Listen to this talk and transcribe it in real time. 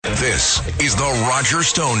This is the Roger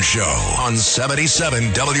Stone Show on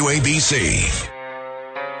 77 WABC.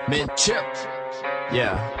 Mid-chip,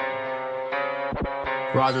 yeah.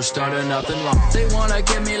 Roger Stone and nothing wrong. They wanna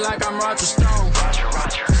get me like I'm Roger Stone. Roger.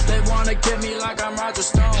 They wanna get me like I'm Roger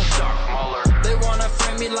Stone. They wanna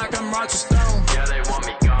frame me like I'm Roger Stone. Yeah, they want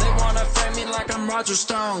me gone. They wanna frame me like I'm Roger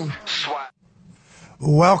Stone.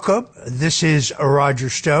 Welcome. This is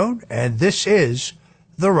Roger Stone, and this is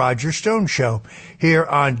the Roger Stone Show here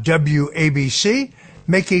on WABC,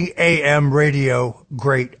 making AM radio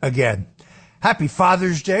great again. Happy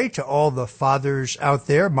Father's Day to all the fathers out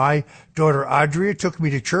there. My daughter Audrey took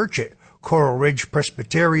me to church at Coral Ridge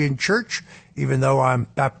Presbyterian Church, even though I'm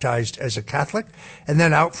baptized as a Catholic, and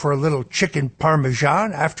then out for a little chicken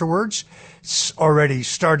parmesan afterwards. It's already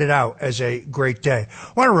started out as a great day.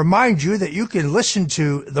 I want to remind you that you can listen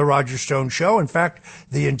to The Roger Stone Show, in fact,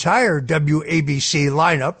 the entire WABC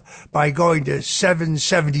lineup, by going to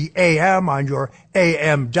 770 AM on your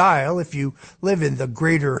AM dial if you live in the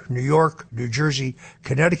greater New York, New Jersey,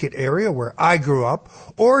 Connecticut area where I grew up,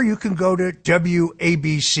 or you can go to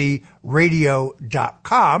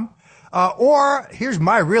WABCradio.com. Or here's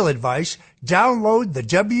my real advice, download the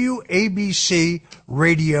WABC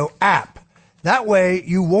radio app. That way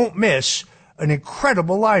you won't miss an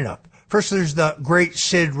incredible lineup. First, there's the great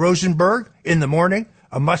Sid Rosenberg in the morning,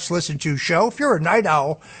 a must-listen-to show. If you're a night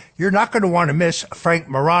owl, you're not going to want to miss Frank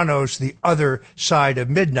Morano's The Other Side of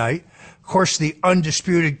Midnight. Of course, the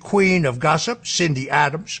undisputed queen of gossip, Cindy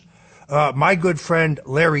Adams. My good friend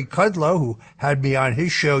Larry Kudlow, who had me on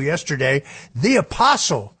his show yesterday, the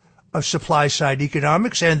apostle of supply-side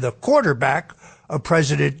economics and the quarterback of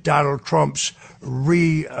President Donald Trump's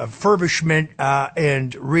refurbishment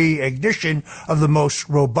and reignition of the most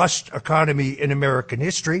robust economy in American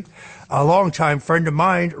history. A longtime friend of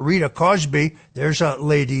mine, Rita Cosby, there's a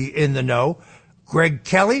lady in the know. Greg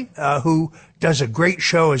Kelly, who does a great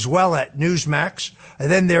show as well at Newsmax.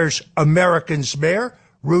 And then there's American's mayor,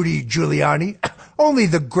 Rudy Giuliani, only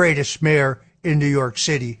the greatest mayor in New York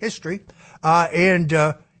City history. And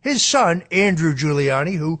his son, Andrew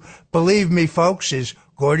Giuliani, who, believe me, folks, is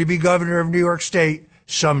going to be governor of New York State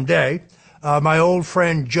someday. My old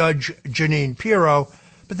friend, Judge Jeanine Pirro.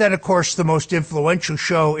 But then, of course, the most influential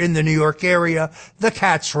show in the New York area, the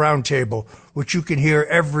Cats Roundtable, which you can hear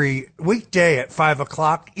every weekday at 5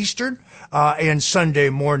 o'clock Eastern and Sunday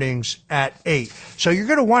mornings at 8. So you're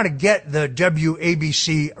going to want to get the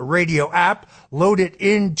WABC radio app, load it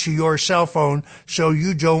into your cell phone so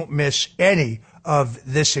you don't miss any of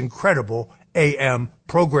this incredible AM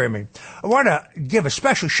programming. I want to give a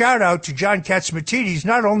special shout out to John Katzmatidis,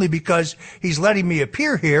 not only because he's letting me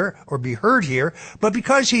appear here or be heard here, but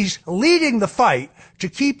because he's leading the fight to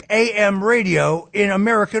keep AM radio in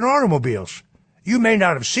American automobiles. You may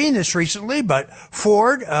not have seen this recently, but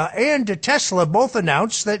Ford and Tesla both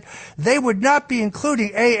announced that they would not be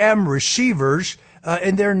including AM receivers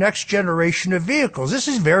in their next generation of vehicles. This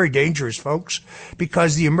is very dangerous, folks,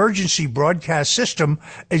 because the emergency broadcast system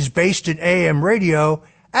is based in AM radio,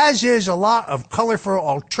 as is a lot of colorful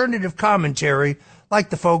alternative commentary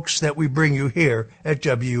like the folks that we bring you here at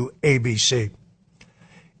WABC.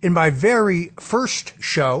 In my very first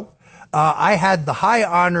show, I had the high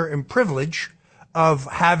honor and privilege of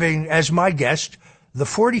having as my guest the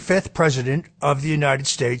 45th President of the United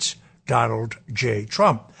States, Donald J.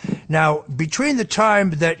 Trump. Now, between the time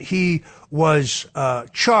that he was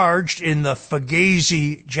charged in the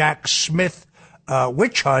Fugazi Jack Smith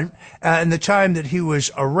witch hunt and the time that he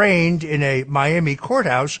was arraigned in a Miami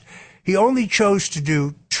courthouse, he only chose to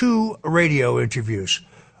do 2 radio interviews.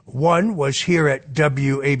 One was here at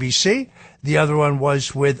WABC. The other one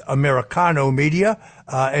was with Americano Media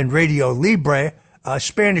and Radio Libre, a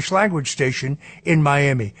Spanish language station in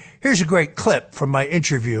Miami. Here's a great clip from my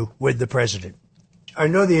interview with the president. I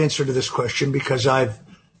know the answer to this question because I've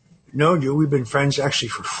known you. We've been friends actually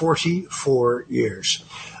for 44 years.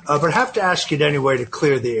 But I have to ask it anyway to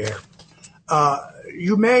clear the air.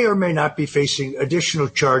 You may or may not be facing additional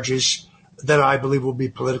charges that I believe will be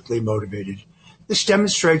politically motivated. This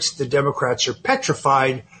demonstrates that the Democrats are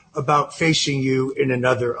petrified about facing you in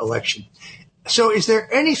another election. So is there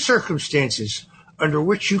any circumstances under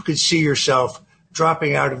which you could see yourself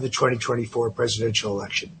dropping out of the 2024 presidential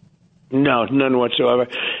election? No, none whatsoever.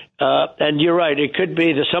 And you're right. It could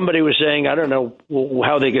be that somebody was saying, I don't know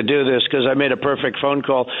how they could do this because I made a perfect phone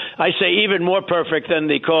call. I say even more perfect than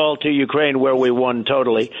the call to Ukraine where we won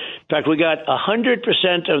totally. In fact, we got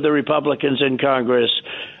 100% of the Republicans in Congress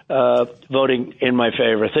voting in my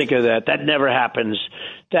favor. Think of that. That never happens.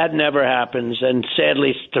 That never happens. And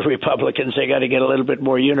sadly, the Republicans, they got to get a little bit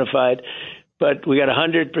more unified. but we got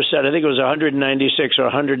 100%. I think it was 196 or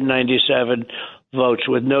 197 votes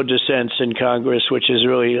with no dissents in Congress, which is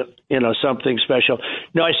really, something special.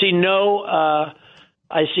 No, I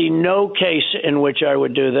see no case in which I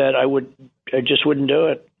would do that. I just wouldn't do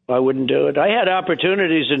it. I wouldn't do it. I had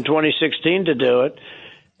opportunities in 2016 to do it,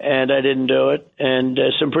 and I didn't do it. And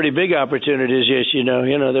some pretty big opportunities. Yes,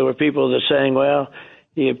 there were people that saying, "Well,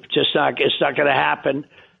 it's not going to happen."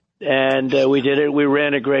 And we did it. We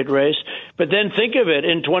ran a great race. But then think of it.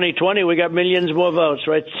 In 2020, we got millions more votes,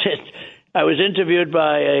 right? I was interviewed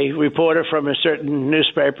by a reporter from a certain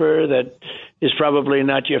newspaper that is probably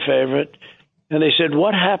not your favorite. And they said,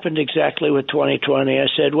 "What happened exactly with 2020? I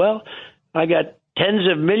said, "Well, I got tens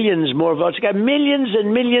of millions more votes. I got millions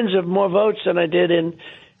and millions of more votes than I did in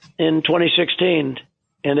 2016.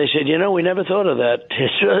 And they said, "We never thought of that."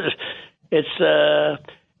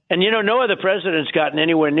 And no other president's gotten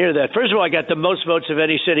anywhere near that. First of all, I got the most votes of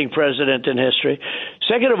any sitting president in history.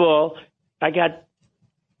 Second of all, I got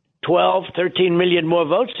 12, 13 million more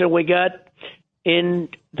votes than we got in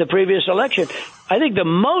the previous election. I think the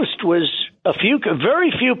most was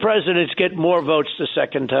very few presidents get more votes the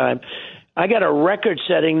second time. I got a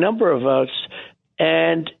record-setting number of votes,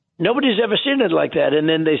 and nobody's ever seen it like that. And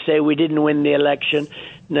then they say we didn't win the election.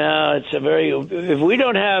 No, if we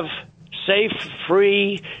don't have safe,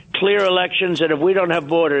 free, clear elections, and if we don't have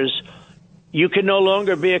borders, you can no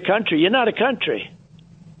longer be a country. You're not a country.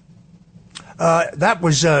 That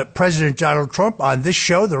was President Donald Trump on this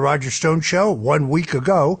show, The Roger Stone Show, 1 week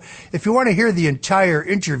ago. If you want to hear the entire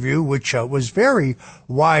interview, which was very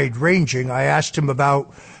wide-ranging, I asked him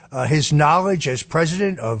about his knowledge as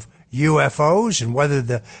president of UFOs and whether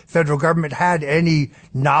the federal government had any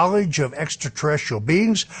knowledge of extraterrestrial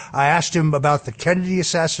beings. I asked him about the Kennedy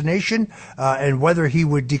assassination and whether he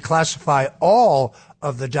would declassify all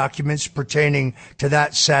of the documents pertaining to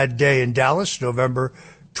that sad day in Dallas, November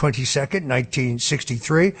 22nd,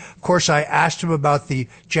 1963. Of course, I asked him about the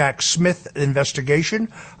Jack Smith investigation.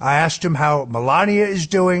 I asked him how Melania is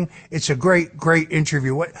doing. It's a great, great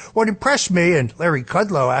interview. What impressed me, and Larry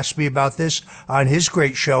Kudlow asked me about this on his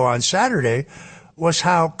great show on Saturday, was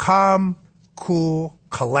how calm, cool,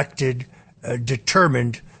 collected,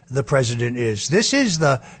 determined the president is. This is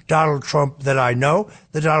the Donald Trump that I know,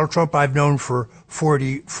 the Donald Trump I've known for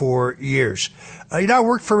 44 years. I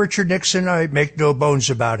worked for Richard Nixon. I make no bones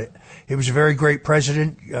about it. He was a very great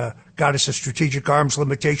president, got us a strategic arms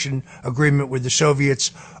limitation agreement with the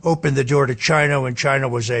Soviets, opened the door to China when China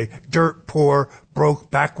was a dirt poor,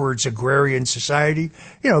 broke, backwards agrarian society.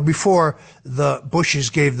 Before the Bushes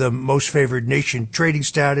gave them most favored nation trading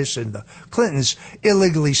status and the Clintons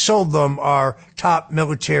illegally sold them our top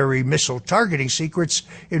military missile targeting secrets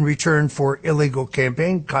in return for illegal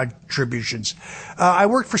campaign contributions. I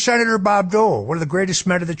worked for Senator Bob Dole, one of the greatest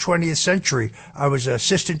men of the 20th century. I was an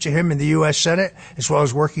assistant to him in the U.S. Senate, as well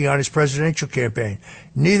as working on his presidential campaign.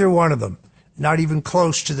 Neither one of them, not even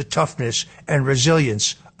close to the toughness and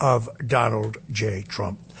resilience of Donald J.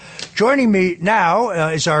 Trump. Joining me now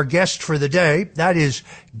is our guest for the day. That is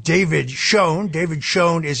David Schoen. David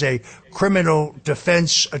Schoen is a criminal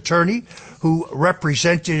defense attorney who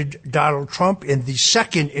represented Donald Trump in the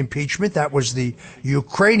second impeachment. That was the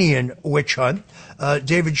Ukrainian witch hunt.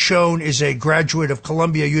 David Schoen is a graduate of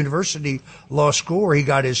Columbia University Law School, where he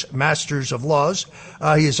got his Master's of Laws.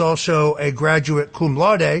 He is also a graduate cum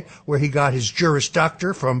laude, where he got his Juris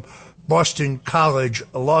Doctor from Boston College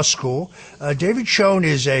Law School. David Schoen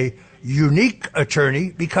is a unique attorney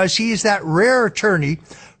because he is that rare attorney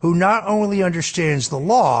who not only understands the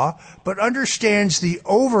law, but understands the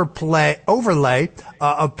overlay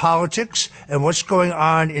of politics and what's going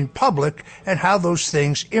on in public and how those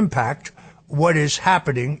things impact what is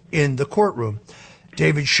happening in the courtroom.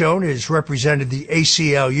 David Schoen has represented the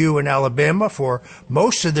ACLU in Alabama for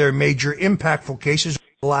most of their major impactful cases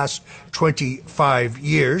the last 25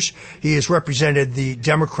 years. He has represented the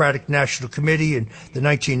Democratic National Committee in the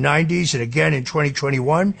 1990s and again in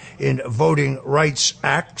 2021 in Voting Rights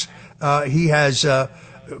Act. He has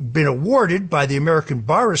been awarded by the American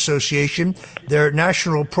Bar Association their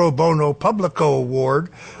National Pro Bono Publico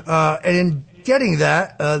Award. And in getting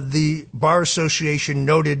that, the Bar Association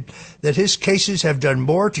noted that his cases have done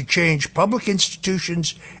more to change public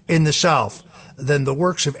institutions in the South than the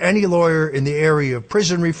works of any lawyer in the area of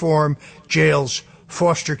prison reform, jails,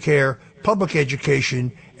 foster care, public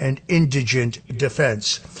education, and indigent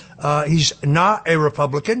defense. He's not a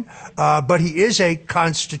Republican, but he is a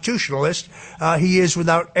constitutionalist. He is,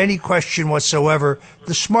 without any question whatsoever,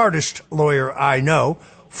 the smartest lawyer I know.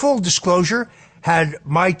 Full disclosure, had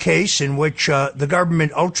my case in which the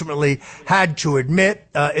government ultimately had to admit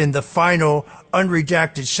in the final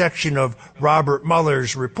unredacted section of Robert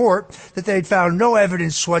Mueller's report that they'd found no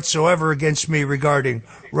evidence whatsoever against me regarding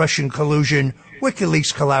Russian collusion,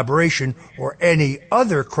 WikiLeaks collaboration, or any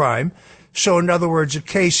other crime. So, in other words, a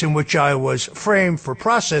case in which I was framed for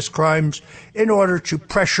process crimes in order to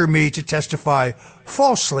pressure me to testify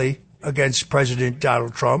falsely against President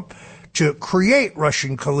Donald Trump, to create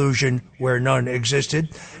Russian collusion where none existed.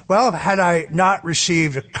 Well, had I not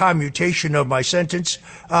received a commutation of my sentence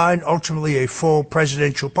and ultimately a full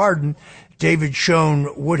presidential pardon, David Schoen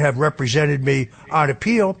would have represented me on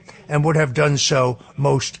appeal and would have done so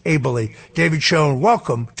most ably. David Schoen,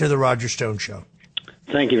 welcome to the Roger Stone Show.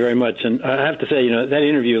 Thank you very much. And I have to say, that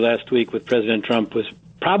interview last week with President Trump was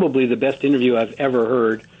probably the best interview I've ever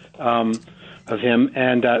heard of him,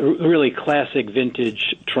 and really classic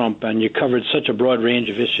vintage Trump. And you covered such a broad range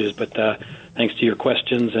of issues, but thanks to your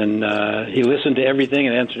questions, and he listened to everything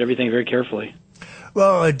and answered everything very carefully.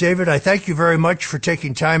 Well, David, I thank you very much for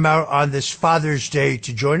taking time out on this Father's Day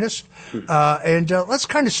to join us. And let's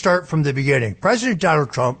kind of start from the beginning. President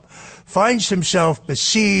Donald Trump finds himself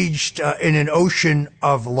besieged in an ocean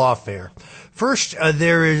of lawfare. First,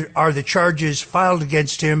 there are the charges filed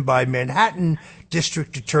against him by Manhattan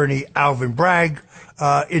District Attorney Alvin Bragg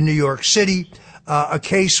in New York City, a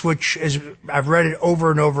case which, as I've read it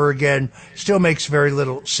over and over again, still makes very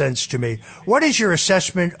little sense to me. What is your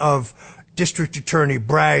assessment of District Attorney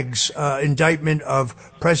Bragg's indictment of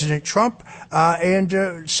President Trump?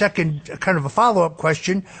 And second, kind of a follow-up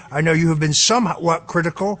question. I know you have been somewhat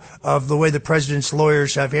critical of the way the president's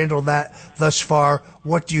lawyers have handled that thus far.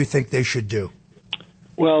 What do you think they should do?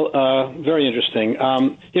 Well, very interesting.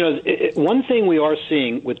 One thing we are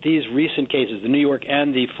seeing with these recent cases, the New York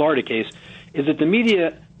and the Florida case, is that the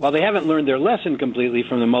media, while they haven't learned their lesson completely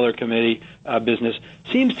from the Mueller committee business,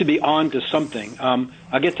 seems to be on to something.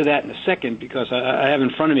 I'll get to that in a second because I have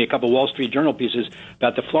in front of me a couple Wall Street Journal pieces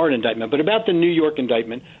about the Florida indictment. But about the New York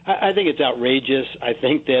indictment, I think it's outrageous. I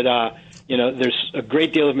think that there's a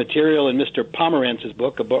great deal of material in Mr. Pomerantz's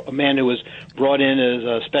book, a man who was brought in as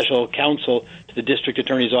a special counsel to the district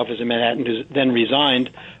attorney's office in Manhattan, who then resigned,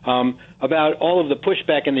 about all of the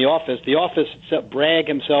pushback in the office. The office, Bragg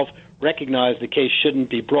himself, recognized the case shouldn't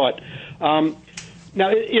be brought. Now,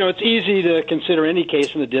 it's easy to consider any case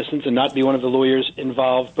from the distance and not be one of the lawyers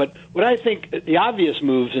involved. But what I think the obvious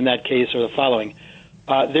moves in that case are the following.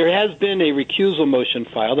 There has been a recusal motion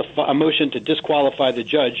filed, a motion to disqualify the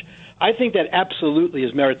judge. I think that absolutely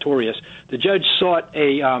is meritorious. The judge sought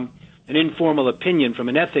an informal opinion from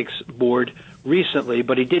an ethics board recently,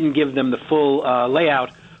 but he didn't give them the full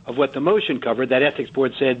layout of what the motion covered. That ethics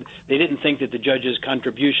board said they didn't think that the judge's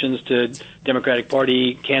contributions to Democratic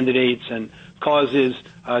Party candidates and causes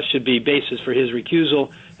should be basis for his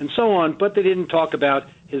recusal and so on, but they didn't talk about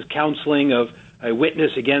his counseling of a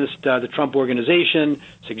witness against the Trump organization,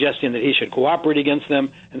 suggesting that he should cooperate against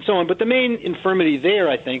them, and so on. But the main infirmity there,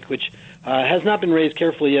 I think, which has not been raised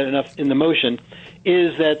carefully yet enough in the motion,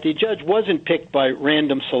 is that the judge wasn't picked by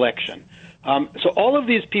random selection. So all of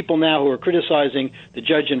these people now who are criticizing the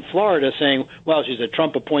judge in Florida, saying, well, she's a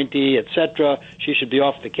Trump appointee, etc., she should be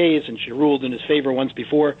off the case, and she ruled in his favor once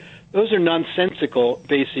before, those are nonsensical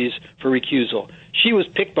bases for recusal. She was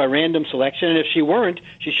picked by random selection, and if she weren't,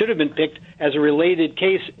 she should have been picked as a related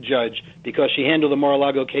case judge because she handled the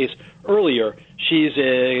Mar-a-Lago case earlier. She's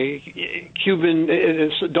a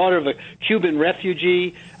daughter of a Cuban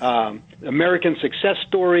refugee, American success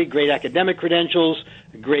story, great academic credentials,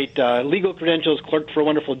 great legal credentials, clerked for a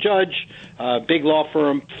wonderful judge, big law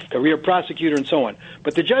firm, career prosecutor, and so on.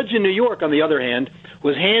 But the judge in New York, on the other hand,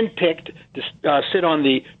 was handpicked to sit on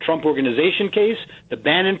the Trump organization case, the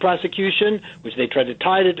Bannon prosecution, which they tried to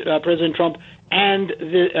tie to President Trump, and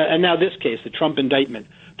now this case, the Trump indictment.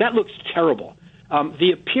 That looks terrible.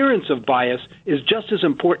 The appearance of bias is just as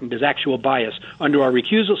important as actual bias under our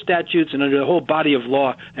recusal statutes and under the whole body of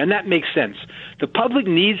law, and that makes sense. The public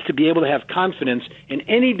needs to be able to have confidence in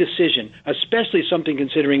any decision, especially something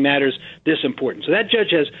considering matters this important. So that judge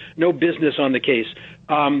has no business on the case.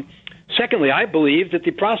 Secondly, I believe that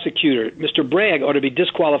the prosecutor, Mr. Bragg, ought to be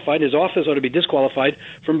disqualified. His office ought to be disqualified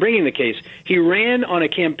from bringing the case. He ran on a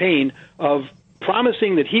campaign of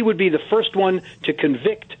promising that he would be the first one to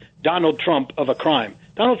convict Donald Trump of a crime.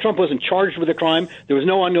 Donald Trump wasn't charged with a crime. There was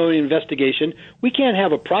no ongoing investigation. We can't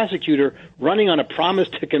have a prosecutor running on a promise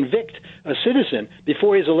to convict a citizen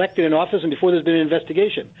before he's elected in office and before there's been an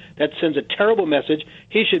investigation. That sends a terrible message.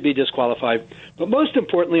 He should be disqualified. But most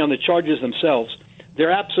importantly, on the charges themselves,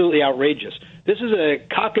 they're absolutely outrageous. This is a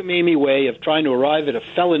cockamamie way of trying to arrive at a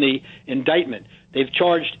felony indictment. They've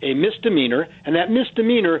charged a misdemeanor, and that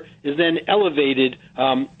misdemeanor is then elevated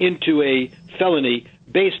into a felony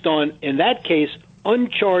based on, in that case,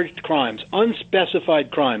 uncharged crimes,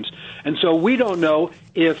 unspecified crimes. And so we don't know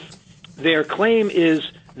if their claim is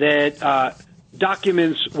that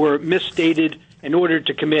documents were misstated in order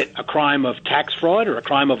to commit a crime of tax fraud or a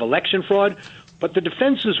crime of election fraud, but the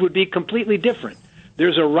defenses would be completely different.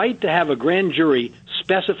 There's a right to have a grand jury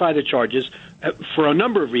specify the charges for a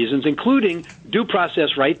number of reasons, including due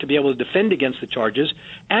process right to be able to defend against the charges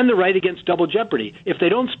and the right against double jeopardy. If they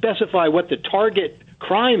don't specify what the target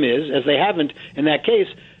crime is, as they haven't in that case,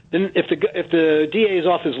 then if the DA's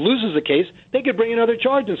office loses the case, they could bring another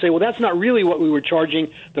charge and say, well, that's not really what we were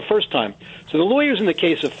charging the first time. So the lawyers in the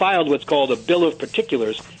case have filed what's called a bill of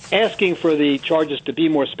particulars, asking for the charges to be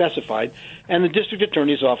more specified, and the district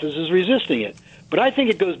attorney's office is resisting it. But I think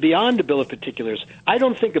it goes beyond a bill of particulars. I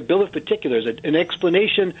don't think a bill of particulars, an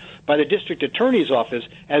explanation by the district attorney's office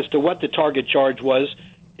as to what the target charge was,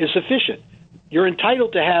 is sufficient. You're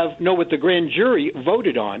entitled to know what the grand jury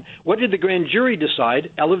voted on. What did the grand jury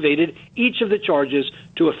decide elevated each of the charges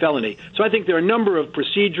to a felony? So I think there are a number of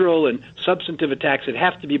procedural and substantive attacks that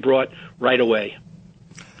have to be brought right away.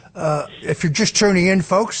 If you're just tuning in,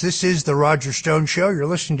 folks, this is the Roger Stone Show. You're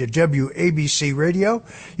listening to WABC Radio.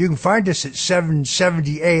 You can find us at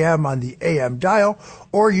 770 AM on the AM dial,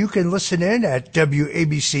 or you can listen in at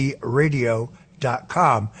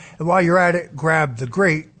WABCRadio.com. And while you're at it, grab the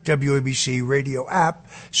great WABC Radio app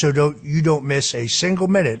so you don't miss a single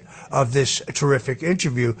minute of this terrific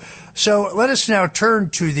interview. So let us now turn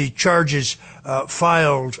to the charges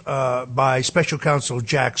filed by Special Counsel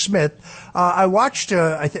Jack Smith. I watched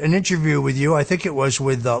an interview with you. I think it was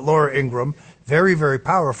with Laura Ingraham. Very, very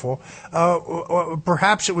powerful.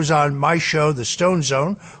 Perhaps it was on my show, The Stone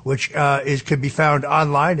Zone, which can be found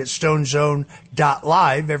online at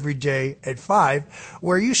stonezone.live every day at 5,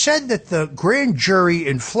 where you said that the grand jury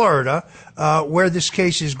in Florida, where this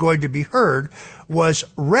case is going to be heard, was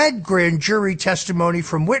read grand jury testimony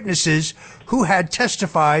from witnesses who had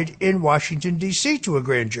testified in Washington, D.C. to a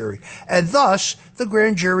grand jury. And thus, the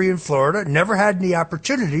grand jury in Florida never had any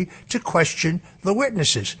opportunity to question the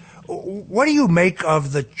witnesses. What do you make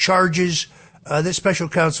of the charges that Special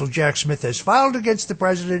Counsel Jack Smith has filed against the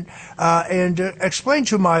president, and explain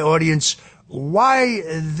to my audience why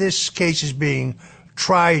this case is being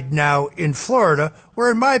tried now in Florida,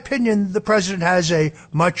 where, in my opinion, the president has a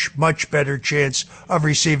much, much better chance of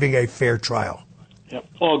receiving a fair trial? Yep.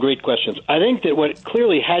 All great questions. I think that what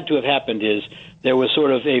clearly had to have happened is there was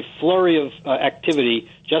sort of a flurry of activity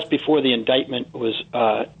just before the indictment was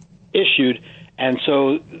issued, and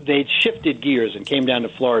so they shifted gears and came down to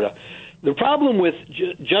Florida. The problem with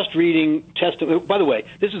just reading testimony, by the way,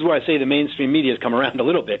 this is where I say the mainstream media has come around a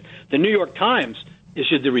little bit. The New York Times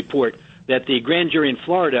issued the report that the grand jury in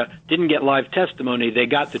Florida didn't get live testimony, they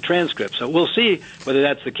got the transcript. So we'll see whether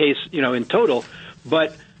that's the case, in total.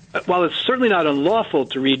 But while it's certainly not unlawful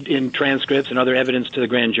to read in transcripts and other evidence to the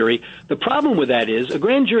grand jury, the problem with that is a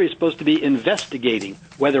grand jury is supposed to be investigating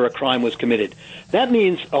whether a crime was committed. That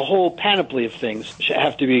means a whole panoply of things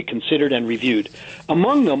have to be considered and reviewed.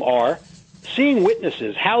 Among them are seeing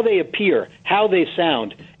witnesses, how they appear, how they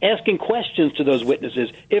sound, asking questions to those witnesses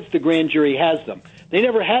if the grand jury has them. They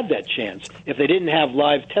never had that chance if they didn't have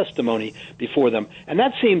live testimony before them. And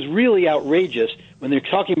that seems really outrageous when they're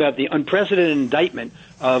talking about the unprecedented indictment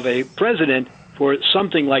of a president for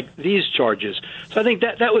something like these charges. So I think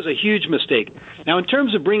that was a huge mistake. Now, in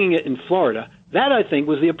terms of bringing it in Florida, that, I think,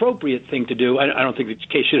 was the appropriate thing to do. I don't think the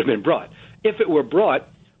case should have been brought. If it were brought,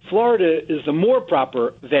 Florida is the more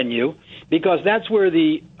proper venue because that's where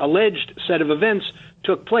the alleged set of events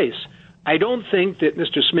took place. I don't think that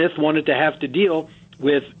Mr. Smith wanted to have to deal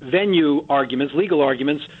with venue arguments, legal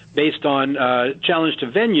arguments, based on challenge to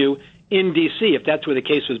venue in D.C., if that's where the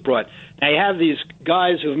case was brought. Now, you have these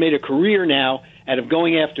guys who have made a career now out of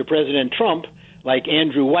going after President Trump, like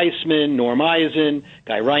Andrew Weissman, Norm Eisen,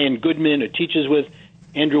 guy Ryan Goodman, who teaches with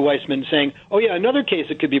Andrew Weissman, saying, oh, yeah, another case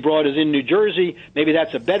that could be brought is in New Jersey. Maybe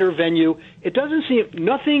that's a better venue. It doesn't seem –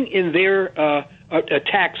 nothing in their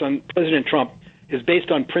attacks on President Trump is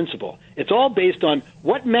based on principle. It's all based on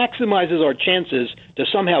what maximizes our chances to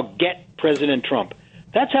somehow get President Trump.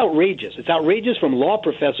 That's outrageous. It's outrageous from law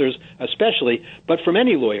professors especially, but from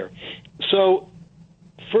any lawyer. So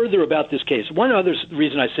further about this case, one other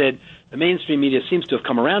reason I said the mainstream media seems to have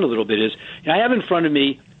come around a little bit is I have in front of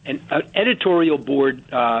me an editorial board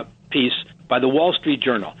piece by the Wall Street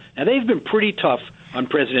Journal. Now, they've been pretty tough on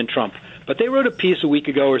President Trump, but they wrote a piece a week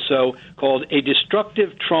ago or so called A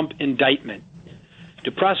Destructive Trump Indictment.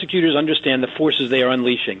 Do prosecutors understand the forces they are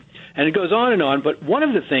unleashing? And it goes on and on. But one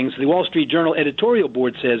of the things the Wall Street Journal editorial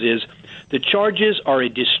board says is the charges are a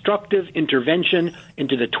destructive intervention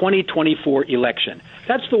into the 2024 election.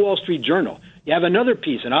 That's the Wall Street Journal. You have another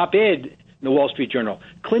piece, an op-ed in the Wall Street Journal,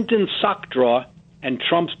 Clinton's sock draw and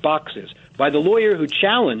Trump's boxes, by the lawyer who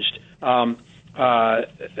challenged, tried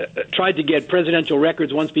to get presidential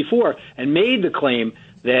records once before and made the claim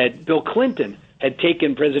that Bill Clinton had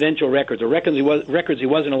taken presidential records, or records he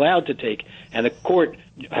wasn't allowed to take. And the court,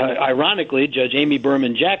 ironically, Judge Amy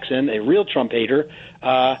Berman Jackson, a real Trump hater,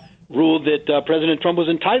 ruled that President Trump was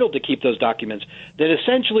entitled to keep those documents, that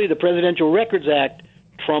essentially the Presidential Records Act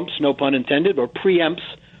trumps, no pun intended, or preempts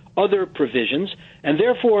other provisions, and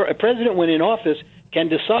therefore a president, when in office, can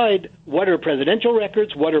decide what are presidential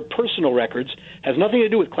records, what are personal records, has nothing to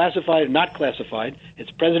do with classified and not classified.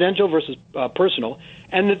 It's presidential versus personal,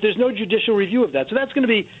 and that there's no judicial review of that. So that's going to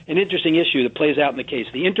be an interesting issue that plays out in the case,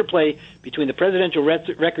 the interplay between the Presidential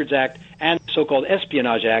Records Act and the so-called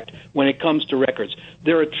Espionage Act when it comes to records.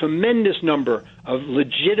 There are a tremendous number of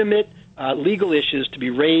legitimate legal issues to be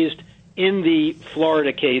raised in the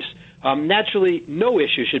Florida case. Naturally, no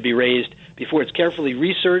issue should be raised before it's carefully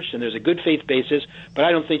researched and there's a good faith basis, but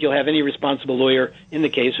I don't think you'll have any responsible lawyer in the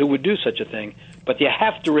case who would do such a thing. But you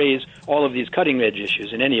have to raise all of these cutting-edge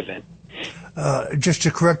issues in any event. Just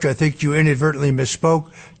to correct you, I think you inadvertently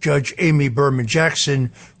misspoke. Judge Amy Berman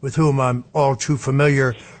Jackson, with whom I'm all too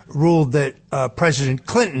familiar, ruled that President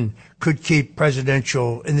Clinton could keep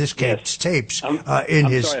presidential, in this case, tapes I'm sorry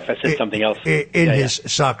if I said something else. In his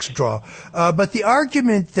socks drawer. But the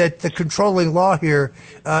argument that the controlling law here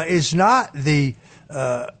is not the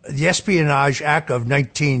Espionage Act of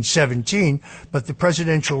 1917, but the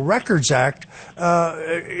Presidential Records Act.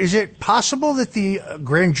 Is it possible that the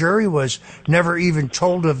grand jury was never even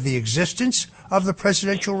told of the existence of the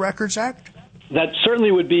Presidential Records Act? That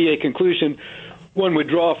certainly would be a conclusion one would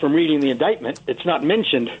draw from reading the indictment. It's not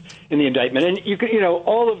mentioned in the indictment. And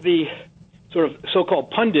all of the sort of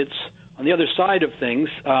so-called pundits on the other side of things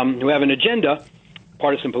who have an agenda,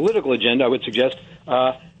 partisan political agenda, I would suggest,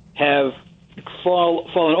 have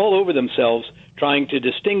fallen all over themselves trying to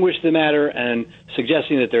distinguish the matter and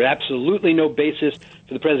suggesting that there's absolutely no basis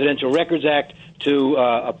for the Presidential Records Act to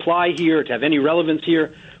apply here, to have any relevance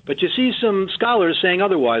here. But you see some scholars saying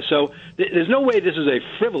otherwise. So there's no way this is a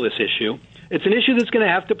frivolous issue. It's an issue that's going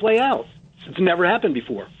to have to play out. It's never happened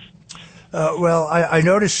before. Well, I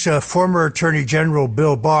noticed former Attorney General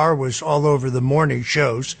Bill Barr was all over the morning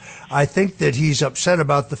shows. I think that he's upset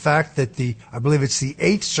about the fact that I believe it's the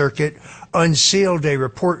 8th Circuit, unsealed a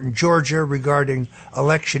report in Georgia regarding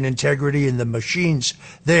election integrity and the machines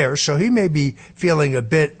there. So he may be feeling a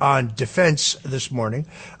bit on defense this morning.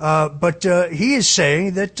 But he is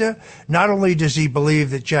saying that not only does he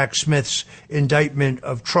believe that Jack Smith's indictment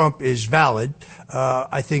of Trump is valid,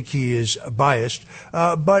 I think he is biased,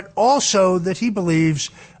 but also that he believes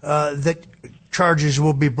that charges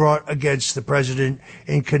will be brought against the president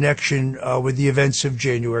in connection with the events of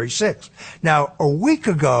January 6th. Now, a week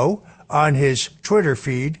ago on his Twitter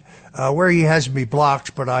feed, where he has me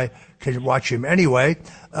blocked, but I can watch him anyway,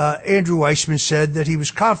 Andrew Weissman said that he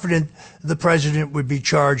was confident the president would be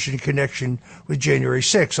charged in connection with January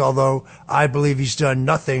 6th, although I believe he's done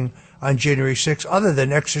nothing on January 6th other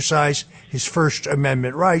than exercise his First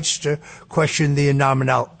Amendment rights to question the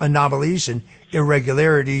anomalies and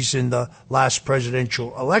irregularities in the last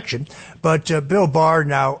presidential election. But Bill Barr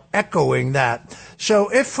now echoing that. So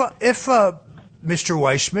if Mr.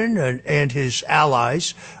 Weissman and his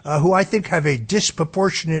allies, who I think have a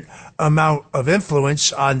disproportionate amount of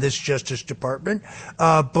influence on this Justice Department,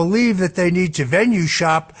 believe that they need to venue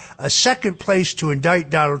shop a second place to indict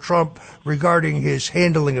Donald Trump regarding his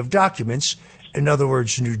handling of documents, in other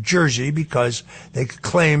words, New Jersey, because they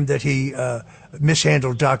claim that he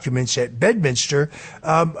mishandled documents at Bedminster,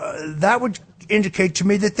 that would indicate to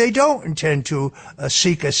me that they don't intend to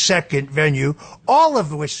seek a second venue, all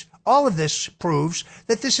of this proves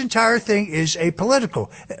that this entire thing is political.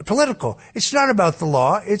 It's not about the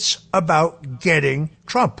law. It's about getting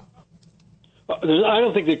Trump. I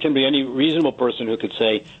don't think there can be any reasonable person who could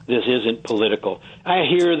say this isn't political. I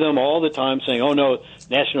hear them all the time saying, oh, no,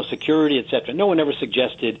 national security, et cetera. No one ever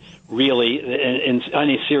suggested really in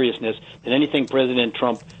any seriousness that anything President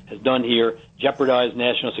Trump has done here jeopardized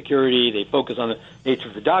national security. They focus on the nature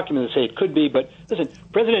of the document and say it could be. But listen,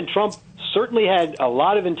 President Trump certainly had a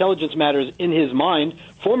lot of intelligence matters in his mind.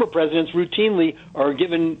 Former presidents routinely are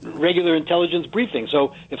given regular intelligence briefings.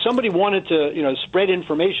 So if somebody wanted to, spread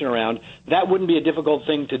information around, that wouldn't be a difficult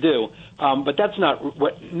thing to do. But that's not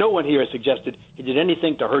what no one here has suggested he did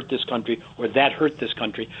anything to hurt this country or that hurt this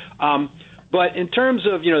country. But in terms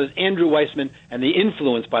of, Andrew Weissman and the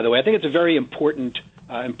influence, by the way, I think it's a very important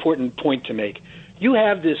point to make. You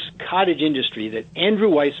have this cottage industry that Andrew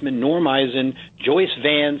Weissman, Norm Eisen, Joyce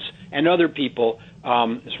Vance, and other people,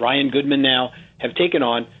 it's Ryan Goodman now, have taken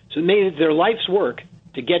on. So it made it their life's work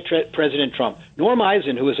to get President Trump. Norm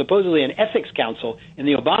Eisen, who was supposedly an ethics counsel in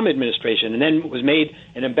the Obama administration and then was made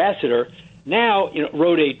an ambassador, now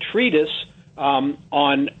wrote a treatise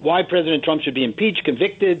on why President Trump should be impeached,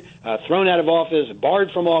 convicted, thrown out of office,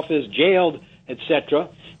 barred from office, jailed, etc.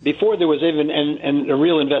 Before there was even a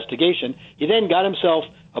real investigation. He then got himself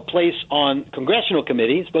a place on congressional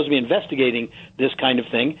committee, supposed to be investigating this kind of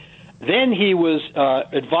thing. Then he was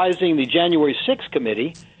advising the January 6th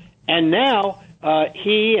committee, and now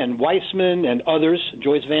he and Weissman and others,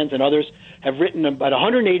 Joyce Vance and others, have written about a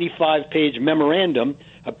 185-page memorandum,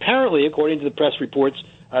 apparently, according to the press reports,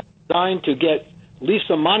 designed to get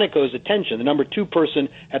Lisa Monaco's attention, the number 2 person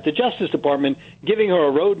at the Justice Department, giving her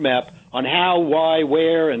a roadmap on how, why,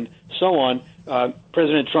 where, and so on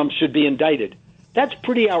President Trump should be indicted. That's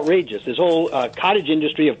pretty outrageous, this whole cottage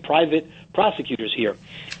industry of private prosecutors here.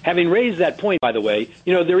 Having raised that point, by the way,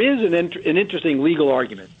 there is an interesting legal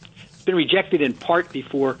argument. It's been rejected in part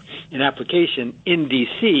before an application in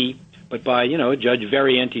D.C., but by, a judge,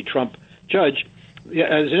 very anti-Trump judge,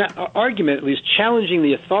 as an argument at least challenging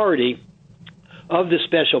the authority of the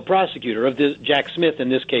special prosecutor, of Jack Smith in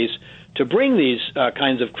this case, to bring these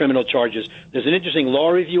kinds of criminal charges. There's an interesting law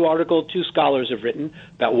review article 2 scholars have written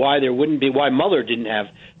about why Mueller didn't have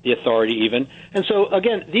the authority even. And so,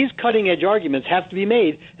 again, these cutting-edge arguments have to be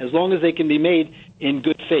made as long as they can be made in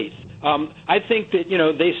good faith. I think that,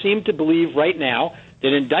 they seem to believe right now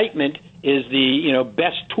that indictment is the,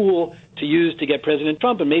 best tool to use to get President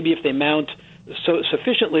Trump, and maybe if they mount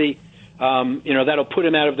sufficiently, that'll put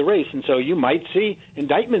him out of the race. And so you might see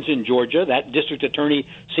indictments in Georgia. That district attorney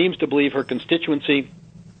seems to believe her constituency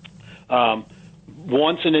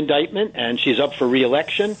wants an indictment, and she's up for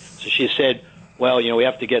re-election. So she said, well, we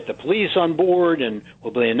have to get the police on board, and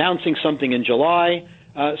we'll be announcing something in July.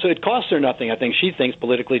 So it costs her nothing, I think she thinks,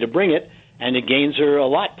 politically to bring it, and it gains her a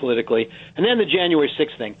lot politically. And then the January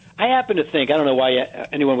 6th thing. I happen to think, I don't know why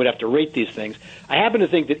anyone would have to rate these things, I happen to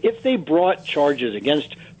think that if they brought charges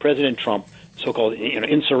against President Trump, so-called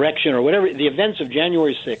insurrection or whatever, the events of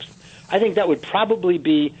January 6th, I think that would probably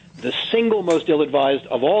be the single most ill-advised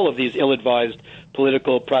of all of these ill-advised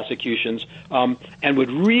political prosecutions, and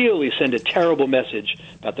would really send a terrible message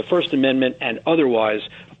about the First Amendment and otherwise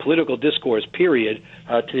political discourse, period,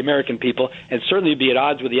 to the American people, and certainly be at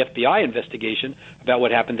odds with the FBI investigation about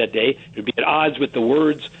what happened that day. It would be at odds with the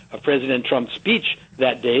words of President Trump's speech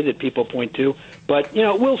that day that people point to. But,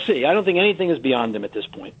 we'll see. I don't think anything is beyond them at this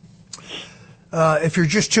point. If you're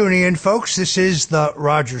just tuning in, folks, this is the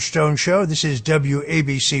Roger Stone Show. This is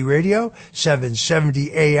WABC Radio,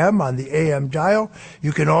 770 AM on the AM dial.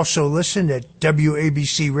 You can also listen at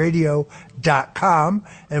WABCRadio.com.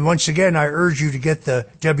 And once again, I urge you to get the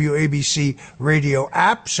WABC Radio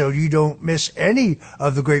app so you don't miss any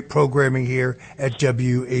of the great programming here at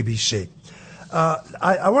WABC.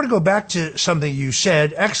 I want to go back to something you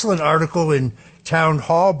said. Excellent article in Town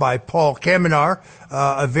Hall by Paul Kamenar,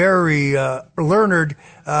 a very learned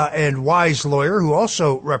and wise lawyer who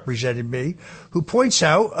also represented me, who points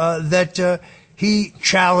out that he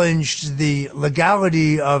challenged the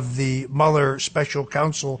legality of the Mueller special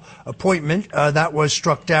counsel appointment that was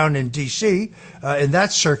struck down in D.C. In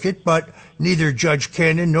that circuit, but neither Judge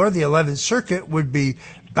Cannon nor the 11th Circuit would be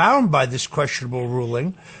bound by this questionable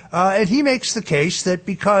ruling. And he makes the case that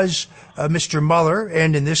because Mr. Mueller,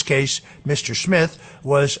 and in this case, Mr. Smith,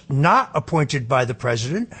 was not appointed by the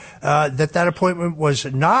president, that appointment was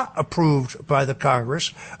not approved by the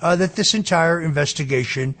Congress, that this entire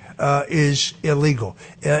investigation is illegal.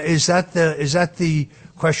 Is that the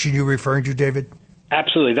question you're referring to, David?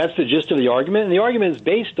 Absolutely. That's the gist of the argument. And the argument is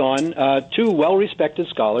based on 2 well-respected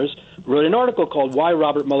scholars who wrote an article called Why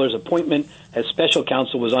Robert Mueller's Appointment as Special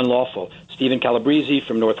Counsel Was Unlawful. Stephen Calabrese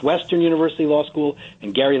from Northwestern University Law School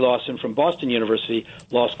and Gary Lawson from Boston University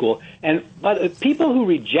Law School. And people who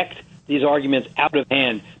reject these arguments out of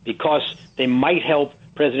hand because they might help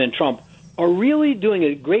President Trump are really doing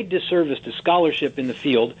a great disservice to scholarship in the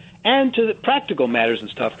field and to the practical matters and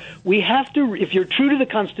stuff. We have to, if you're true to the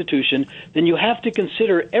Constitution, then you have to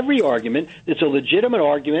consider every argument that's a legitimate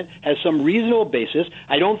argument, has some reasonable basis.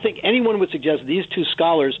 I don't think anyone would suggest these 2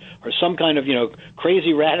 scholars are some kind of,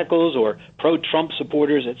 crazy radicals or pro-Trump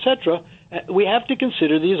supporters, etc. We have to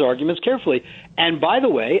consider these arguments carefully. And by the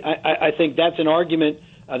way, I think that's an argument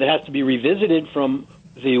that has to be revisited from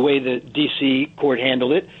the way the D.C. court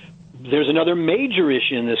handled it. there's another major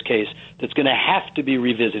issue in this case that's going to have to be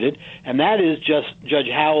revisited, and that is just Judge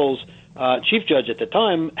Howell's, chief judge at the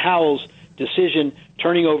time, Howell's decision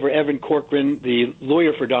turning over Evan Corcoran, the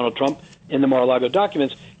lawyer for Donald Trump, in the Mar-a-Lago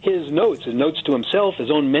documents, his notes to himself, his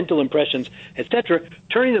own mental impressions, etc.,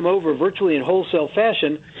 turning them over virtually in wholesale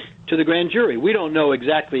fashion to the grand jury. We don't know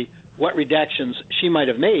exactly what redactions she might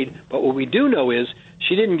have made, but what we do know is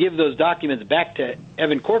she didn't give those documents back to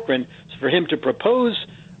Evan Corcoran for him to propose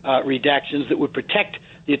redactions that would protect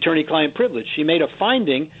the attorney-client privilege. She made a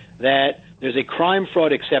finding that there's a crime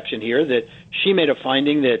fraud exception here, that she made a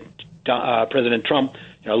finding that President Trump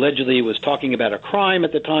allegedly was talking about a crime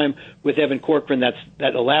at the time with Evan Corcoran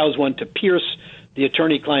that allows one to pierce the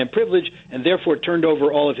attorney-client privilege, and therefore turned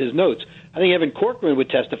over all of his notes. I think Evan Corcoran would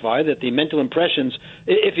testify that the mental impressions,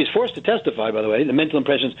 if he's forced to testify, by the way, the mental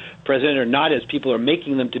impressions presented are not as people are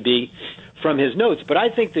making them to be from his notes. But I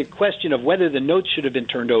think the question of whether the notes should have been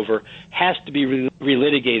turned over has to be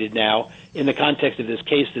relitigated now in the context of this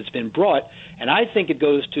case that's been brought. And I think it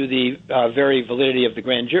goes to the very validity of the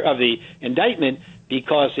grand jury, of the indictment,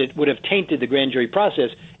 because it would have tainted the grand jury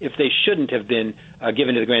process if they shouldn't have been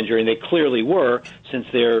given to the grand jury, and they clearly were, since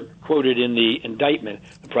they're quoted in the indictment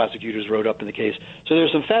the prosecutors wrote up in the case. So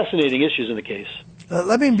there's some fascinating issues in the case.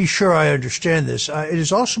 Let me be sure I understand this. It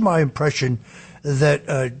is also my impression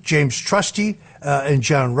that James Trusty and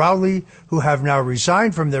John Rowley, who have now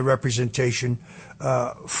resigned from their representation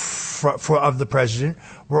of the president,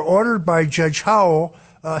 were ordered by Judge Howell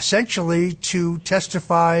essentially to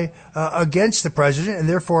testify against the president, and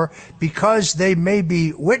therefore, because they may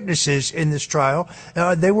be witnesses in this trial,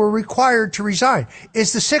 they were required to resign.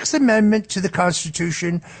 Is the Sixth Amendment to the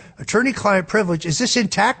Constitution, attorney-client privilege, is this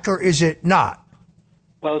intact or is it not?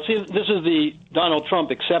 Well, see, this is the Donald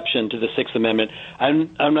Trump exception to the Sixth Amendment.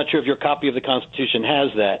 I'm not sure if your copy of the Constitution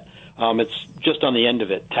has that. It's just on the end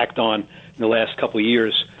of it, tacked on in the last couple of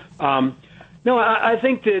years. No, I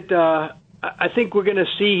think that I think we're going to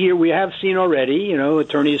see here, we have seen already,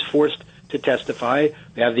 attorneys forced to testify.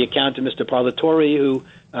 We have the account of Mr. Parlatore, who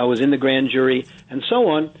was in the grand jury, and so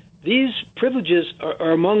on. These privileges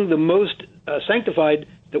are among the most sanctified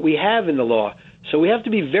that we have in the law. So we have to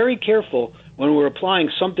be very careful when we're applying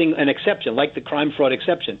an exception, like the crime fraud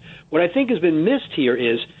exception. What I think has been missed here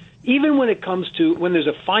is, even when it comes to, when there's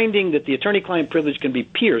a finding that the attorney-client privilege can be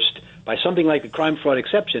pierced by something like the crime fraud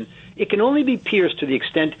exception, it can only be pierced to the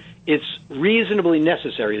extent it's reasonably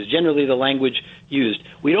necessary, is generally the language used.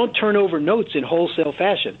 We don't turn over notes in wholesale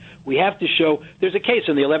fashion. We have to show, there's a case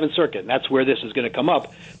in the 11th Circuit, and that's where this is going to come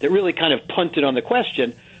up, that really kind of punted on the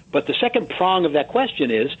question. But the second prong of that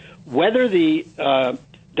question is whether the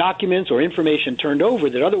documents or information turned over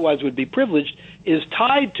that otherwise would be privileged is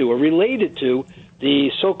tied to or related to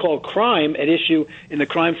the so-called crime at issue in the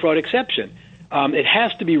crime fraud exception. It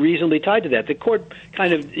has to be reasonably tied to that. The court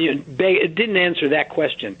kind of it didn't answer that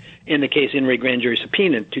question in the case in re grand jury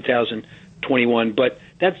subpoena in 2021, but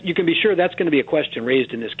you can be sure that's going to be a question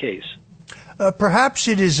raised in this case. Perhaps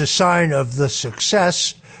it is a sign of the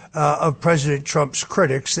success of President Trump's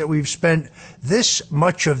critics that we've spent this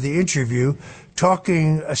much of the interview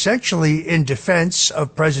talking essentially in defense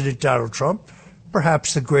of President Donald Trump,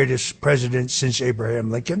 perhaps the greatest president since Abraham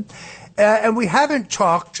Lincoln. And we haven't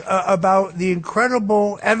talked about the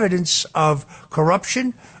incredible evidence of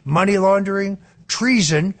corruption, money laundering,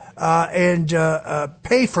 treason, and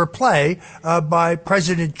pay for play by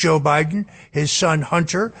President Joe Biden, his son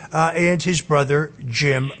Hunter, and his brother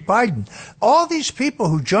Jim Biden. All these people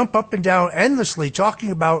who jump up and down endlessly talking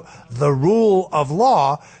about the rule of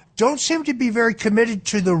law don't seem to be very committed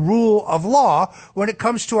to the rule of law when it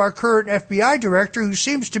comes to our current FBI director, who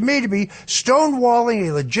seems to me to be stonewalling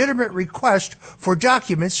a legitimate request for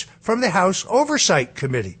documents from the House Oversight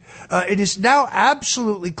Committee. It is now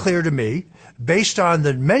absolutely clear to me, based on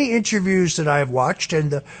the many interviews that I have watched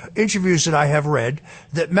and the interviews that I have read,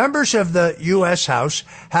 that members of the U.S. House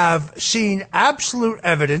have seen absolute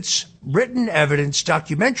evidence, written evidence,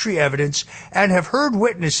 documentary evidence, and have heard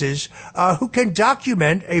witnesses who can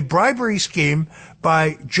document a bribery scheme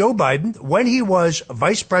by Joe Biden when he was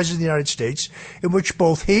vice president of the United States, in which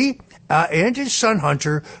both he and his son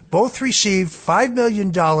Hunter both received $5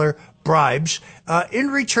 million bribes in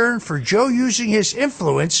return for Joe using his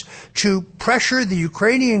influence to pressure the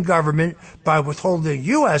Ukrainian government by withholding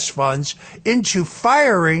U.S. funds into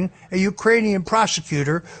firing a Ukrainian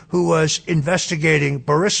prosecutor who was investigating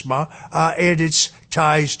Burisma and its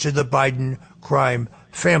ties to the Biden crime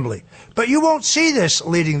family. But you won't see this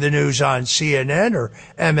leading the news on CNN or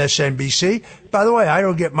MSNBC. By the way, I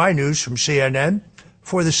don't get my news from CNN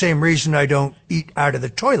for the same reason I don't eat out of the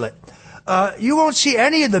toilet. you won't see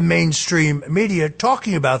any of the mainstream media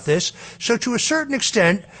talking about this. So to a certain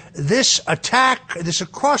extent, this attack, this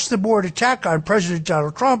across-the-board attack on President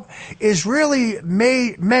Donald Trump is really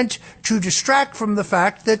meant to distract from the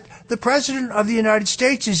fact that the President of the United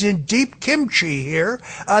States is in deep kimchi here.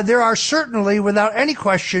 There are certainly, without any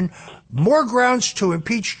question, more grounds to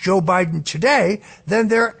impeach Joe Biden today than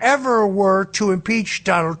there ever were to impeach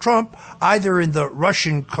Donald Trump, either in the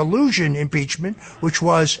Russian collusion impeachment, which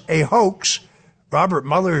was a hoax. Robert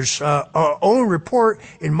Mueller's own report,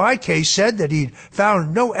 in my case, said that he'd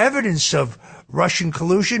found no evidence of Russian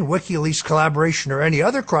collusion, WikiLeaks collaboration, or any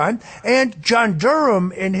other crime. And John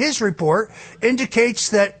Durham, in his report, indicates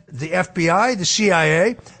that the FBI, the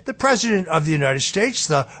CIA, the President of the United States,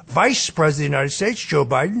 the Vice President of the United States, Joe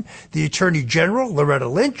Biden, the Attorney General, Loretta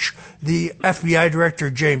Lynch, the FBI Director,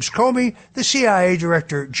 James Comey, the CIA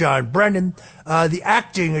Director, John Brennan, the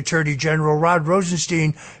Acting Attorney General, Rod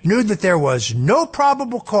Rosenstein, knew that there was no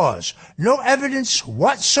probable cause, no evidence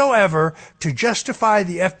whatsoever to justify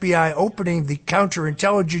the FBI opening the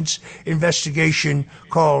counterintelligence investigation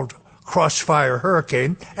called Crossfire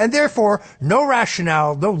Hurricane, and therefore no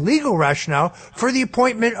rationale, no legal rationale for the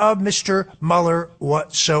appointment of Mr. Mueller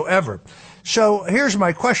whatsoever. So here's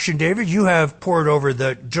my question, David. You have pored over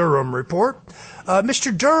the Durham report.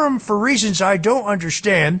 Mr. Durham, for reasons I don't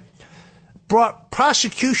understand, brought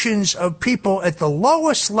prosecutions of people at the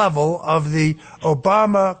lowest level of the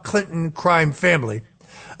Obama-Clinton crime family,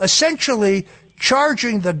 essentially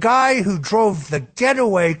charging the guy who drove the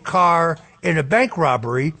getaway car in a bank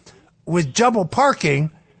robbery with double parking,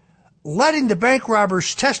 letting the bank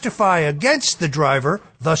robbers testify against the driver,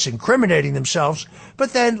 thus incriminating themselves,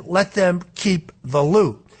 but then let them keep the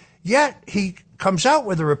loot. Yet he comes out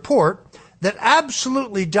with a report that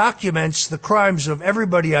absolutely documents the crimes of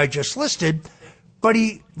everybody I just listed, but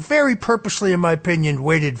he very purposely, in my opinion,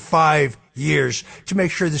 waited 5 years to make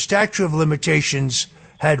sure the statute of limitations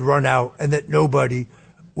had run out and that nobody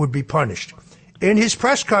would be punished. In his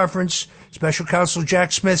press conference, Special Counsel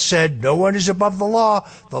Jack Smith said, "No one is above the law.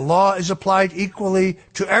 The law is applied equally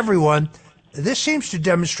to everyone." This seems to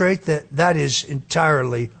demonstrate that that is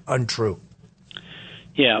entirely untrue.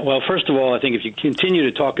 Yeah, well, first of all, I think if you continue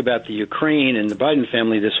to talk about the Ukraine and the Biden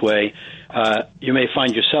family this way, you may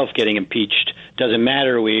find yourself getting impeached. Doesn't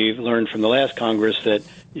matter. We've learned from the last Congress that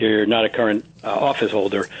you're not a current office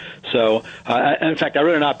holder. So, in fact, I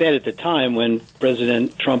wrote an op-ed at the time when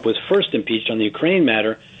President Trump was first impeached on the Ukraine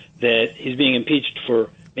matter that he's being impeached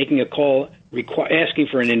for making a call asking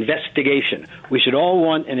for an investigation. We should all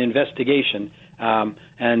want an investigation.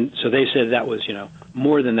 And so they said that was,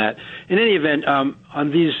 more than that. In any event,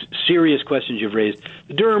 on these serious questions you've raised,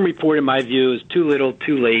 the Durham report, in my view, is too little,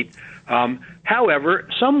 too late. However,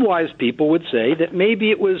 some wise people would say that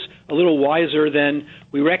maybe it was a little wiser than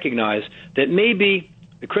we recognize, that maybe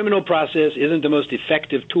the criminal process isn't the most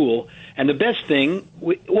effective tool, and the best thing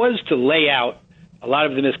was to lay out a lot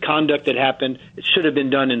of the misconduct that happened. It should have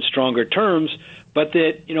been done in stronger terms, but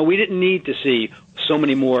that, we didn't need to see so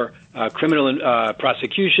many more criminal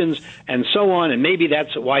prosecutions and so on, and maybe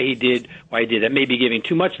that's why he did that. Maybe giving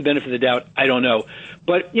too much the benefit of the doubt, I don't know.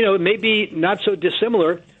 But, it may be not so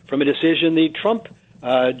dissimilar from a decision the Trump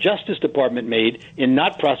Justice Department made in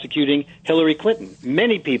not prosecuting Hillary Clinton.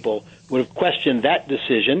 Many people would have questioned that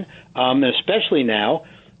decision, especially now,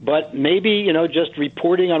 but maybe, just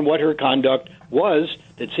reporting on what her conduct was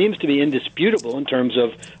that seems to be indisputable in terms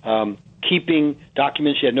of keeping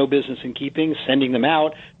documents she had no business in keeping, sending them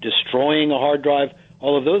out, destroying a hard drive,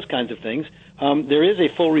 all of those kinds of things. There is a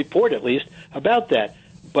full report, at least, about that.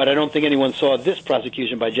 But I don't think anyone saw this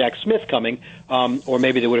prosecution by Jack Smith coming, or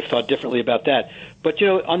maybe they would have thought differently about that. But,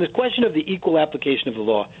 on the question of the equal application of the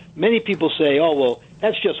law, many people say, oh, well,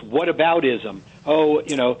 that's just whataboutism. Oh,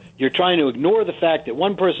 you're trying to ignore the fact that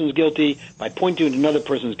one person's guilty by pointing to another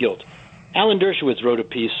person's guilt. Alan Dershowitz wrote a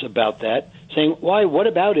piece about that, saying why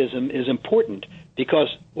whataboutism is important, because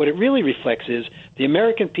what it really reflects is the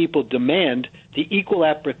American people demand the equal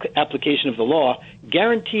application of the law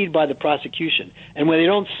guaranteed by the prosecution. And when they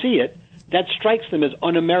don't see it, that strikes them as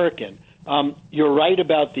un-American. You're right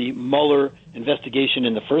about the Mueller investigation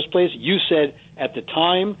in the first place. You said at the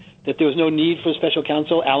time that there was no need for special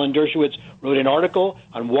counsel. Alan Dershowitz wrote an article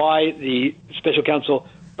on why the special counsel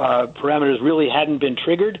parameters really hadn't been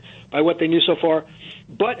triggered by what they knew so far.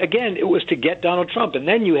 But again, it was to get Donald Trump. And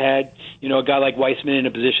then you had, a guy like Weissman in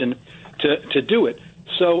a position to do it.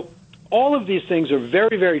 So all of these things are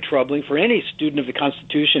very, very troubling for any student of the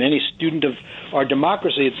Constitution, any student of our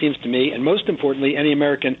democracy, it seems to me, and most importantly, any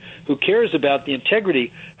American who cares about the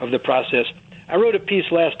integrity of the process. I wrote a piece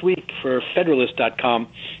last week for Federalist.com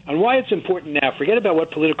on why it's important now. Forget about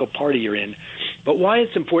what political party you're in, but why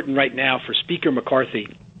it's important right now for Speaker McCarthy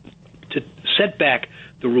to set back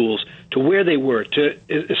the rules to where they were, to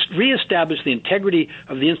reestablish the integrity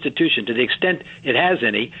of the institution to the extent it has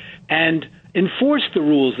any, and enforce the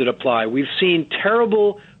rules that apply. We've seen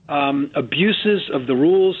terrible abuses of the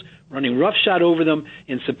rules, running roughshod over them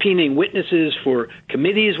in subpoenaing witnesses for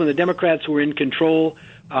committees when the Democrats were in control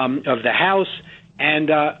of the House.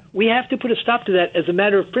 And we have to put a stop to that as a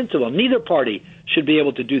matter of principle. Neither party should be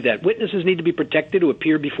able to do that. Witnesses need to be protected who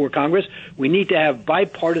appear before Congress. We need to have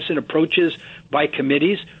bipartisan approaches by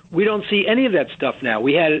committees. We don't see any of that stuff now.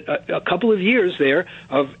 We had a couple of years there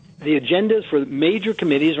of the agendas for major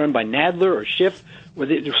committees run by Nadler or Schiff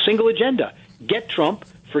with a single agenda. Get Trump,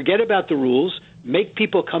 forget about the rules, make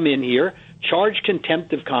people come in here, charge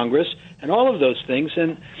contempt of Congress, and all of those things.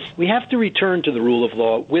 And we have to return to the rule of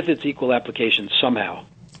law with its equal application somehow.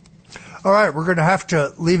 All right, we're going to have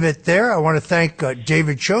to leave it there. I want to thank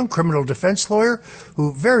David Schoen, criminal defense lawyer,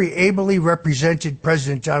 who very ably represented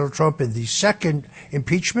President Donald Trump in the second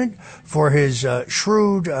impeachment, for his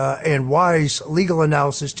shrewd and wise legal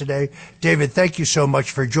analysis today. David, thank you so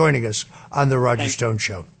much for joining us on The Roger Stone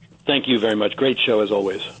Show. Thank you very much. Great show, as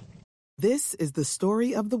always. This is the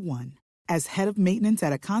story of the one. As head of maintenance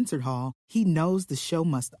at a concert hall, he knows the show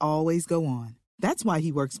must always go on. That's why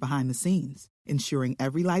he works behind the scenes, ensuring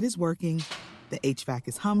every light is working, the HVAC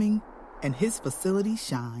is humming, and his facility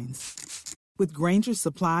shines. With Grainger's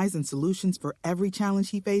supplies and solutions for every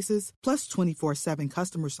challenge he faces, plus 24/7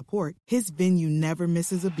 customer support, his venue never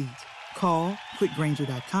misses a beat. Call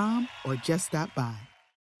quickgrainger.com or just stop by.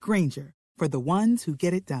 Grainger, for the ones who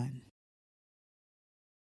get it done.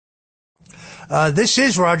 This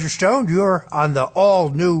is Roger Stone. You're on the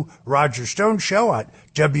all-new Roger Stone Show on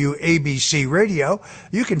WABC Radio.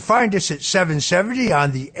 You can find us at 770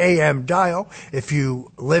 on the AM dial if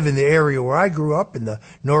you live in the area where I grew up, in the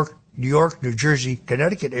New York, New Jersey,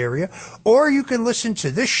 Connecticut area. Or you can listen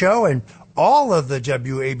to this show and all of the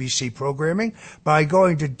WABC programming by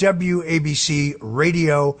going to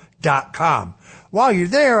WABCRadio.com. While you're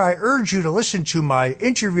there, I urge you to listen to my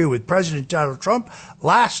interview with President Donald Trump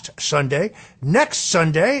last Sunday. Next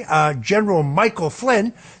Sunday, General Michael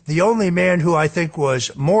Flynn, the only man who I think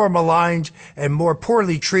was more maligned and more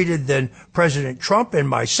poorly treated than President Trump and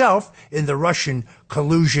myself in the Russian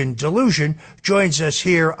collusion delusion, joins us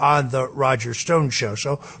here on the Roger Stone Show.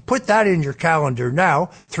 So put that in your calendar now,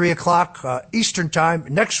 3 o'clock Eastern Time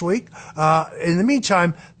next week. In the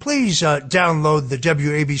meantime, please download the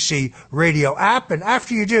WABC radio app. And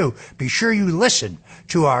after you do, be sure you listen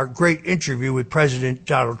to our great interview with President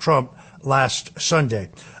Donald Trump last Sunday.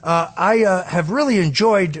 I have really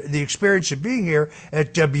enjoyed the experience of being here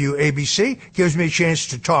at WABC. Gives me a chance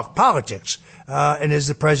to talk politics. And as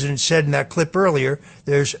the president said in that clip earlier,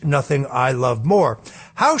 there's nothing I love more.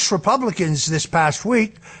 House Republicans this past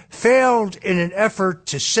week failed in an effort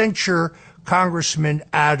to censure Congressman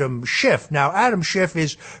Adam Schiff. Now, Adam Schiff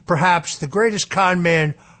is perhaps the greatest con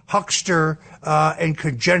man, huckster, and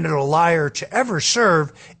congenital liar to ever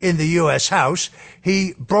serve in the U.S. House.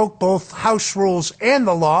 He broke both House rules and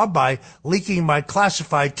the law by leaking my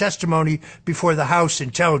classified testimony before the House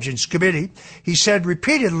Intelligence Committee. He said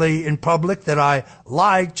repeatedly in public that I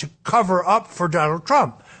lied to cover up for Donald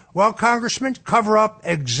Trump. Well, Congressman, cover up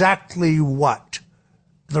exactly what?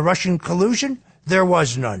 The Russian collusion? There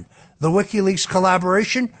was none. The WikiLeaks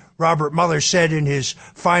collaboration? Robert Mueller said in his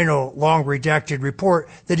final long redacted report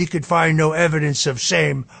that he could find no evidence of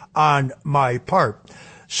same on my part.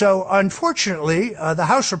 So unfortunately, the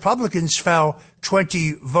House Republicans fell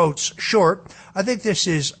 20 votes short. I think this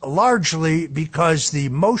is largely because the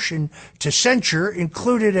motion to censure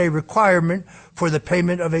included a requirement for the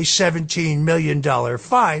payment of a $17 million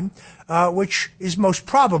fine, which is most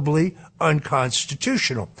probably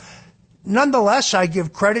unconstitutional. Nonetheless, I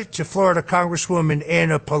give credit to Florida Congresswoman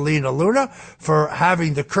Anna Paulina Luna for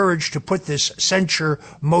having the courage to put this censure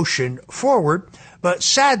motion forward. But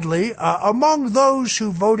sadly, among those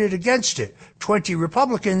who voted against it, 20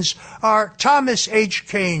 Republicans, are Thomas H.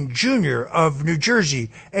 Kane, Jr. of New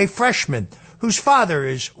Jersey, a freshman whose father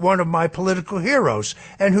is one of my political heroes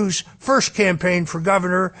and whose first campaign for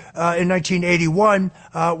governor in 1981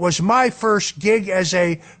 was my first gig as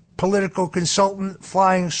a political consultant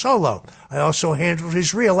flying solo. I also handled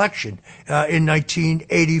his re-election in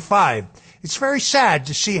 1985. It's very sad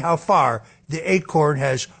to see how far the acorn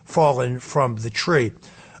has fallen from the tree.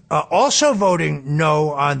 Also voting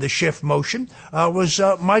no on the Schiff motion was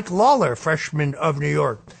Mike Lawler, freshman of New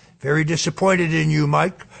York. Very disappointed in you,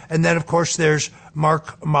 Mike. And then, of course, there's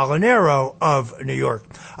Mark Molinaro of New York.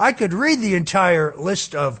 I could read the entire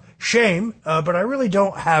list of shame, but I really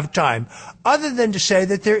don't have time, other than to say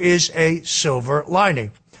that there is a silver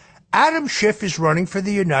lining. Adam Schiff is running for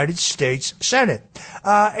the United States Senate.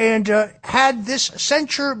 And had this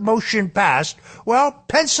censure motion passed, well,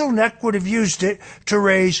 Pencil Neck would have used it to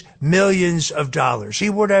raise millions of dollars. He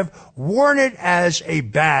would have worn it as a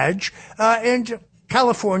badge, and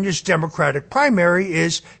California's Democratic primary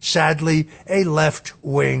is, sadly, a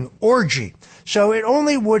left-wing orgy. So it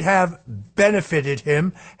only would have benefited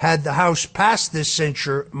him had the House passed this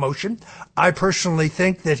censure motion. I personally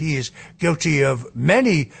think that he is guilty of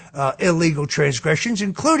many illegal transgressions,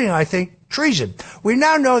 including, I think, treason. We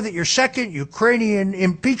now know that your second Ukrainian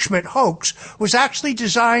impeachment hoax was actually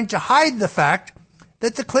designed to hide the fact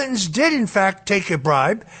that the Clintons did, in fact, take a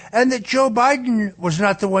bribe, and that Joe Biden was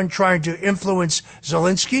not the one trying to influence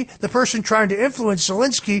Zelensky. The person trying to influence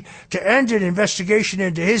Zelensky to end an investigation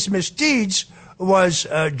into his misdeeds was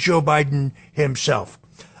Joe Biden himself.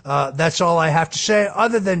 That's all I have to say,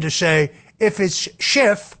 other than to say, if it's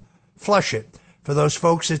Schiff, flush it. For those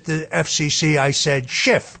folks at the FCC, I said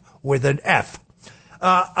Schiff with an F.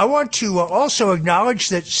 I want to also acknowledge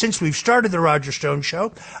that since we've started the Roger Stone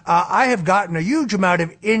Show, I have gotten a huge amount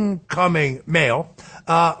of incoming mail,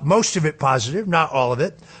 most of it positive, not all of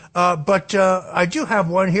it. But I do have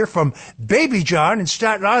one here from Baby John in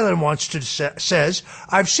Staten Island says,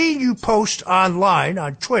 I've seen you post online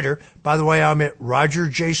on Twitter. By the way, I'm at Roger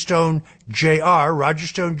J. Stone Jr., Roger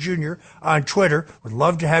Stone Jr. on Twitter. Would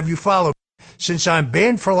love to have you follow me. Since I'm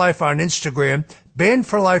banned for life on Instagram, banned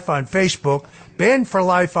for life on Facebook, banned for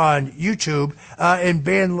life on YouTube, and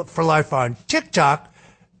banned for life on TikTok,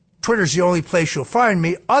 Twitter's the only place you'll find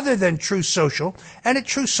me other than Truth Social. And at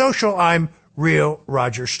Truth Social, I'm Real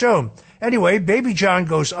Roger Stone. Anyway, Baby John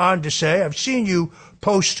goes on to say, I've seen you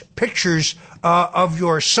post pictures of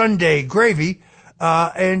your Sunday gravy,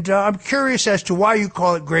 and I'm curious as to why you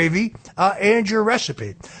call it gravy and your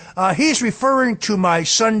recipe. He's referring to my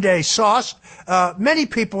Sunday sauce. Many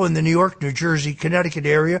people in the New York, New Jersey, Connecticut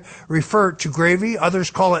area refer to gravy.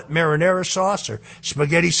 Others call it marinara sauce or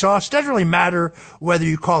spaghetti sauce. Doesn't really matter whether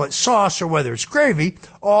you call it sauce or whether it's gravy.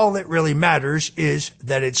 All that really matters is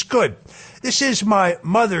that it's good. This is my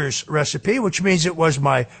mother's recipe, which means it was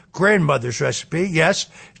my grandmother's recipe. Yes,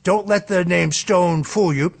 don't let the name Stone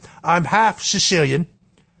fool you. I'm half Sicilian.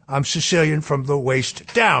 I'm Sicilian from the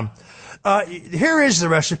waist down. Here is the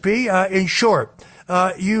recipe in short.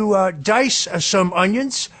 You dice some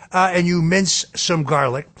onions and you mince some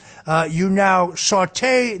garlic. You now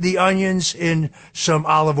saute the onions in some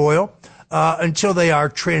olive oil until they are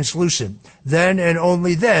translucent. Then and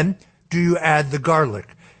only then do you add the garlic.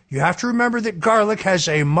 You have to remember that garlic has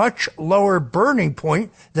a much lower burning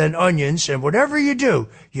point than onions, and whatever you do,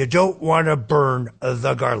 you don't want to burn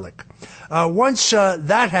the garlic. Once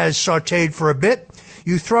that has sauteed for a bit,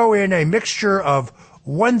 you throw in a mixture of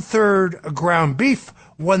 1/3 ground beef,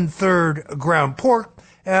 1/3 ground pork,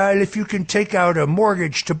 and if you can take out a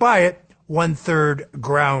mortgage to buy it, 1/3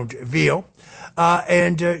 ground veal,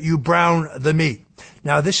 and you brown the meat.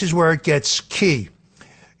 Now, this is where it gets key.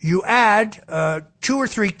 You add 2 or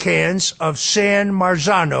 3 cans of San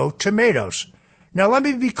Marzano tomatoes. Now, let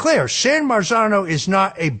me be clear. San Marzano is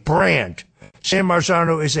not a brand. San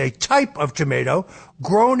Marzano is a type of tomato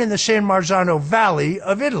grown in the San Marzano Valley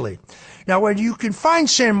of Italy. Now, when you can find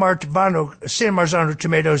San Marzano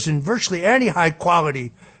tomatoes in virtually any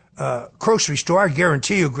high-quality grocery store, I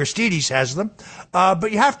guarantee you Gristides has them,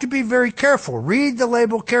 but you have to be very careful. Read the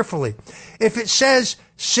label carefully. If it says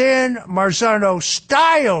San Marzano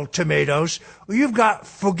style tomatoes, well, you've got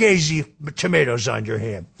Fugazi tomatoes on your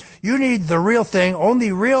hand. You need the real thing.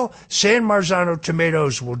 Only real San Marzano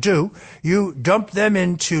tomatoes will do. You dump them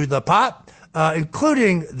into the pot,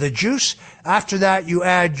 including the juice. After that, you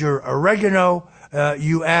add your oregano,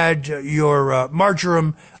 you add your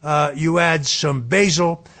marjoram, you add some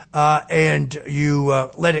basil, and you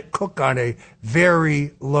let it cook on a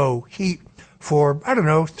very low heat for,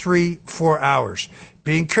 3-4 hours.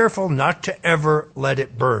 Being careful not to ever let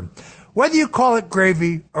it burn. Whether you call it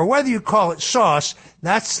gravy or whether you call it sauce,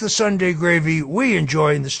 that's the Sunday gravy we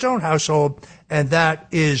enjoy in the Stone household, and that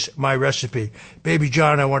is my recipe. Baby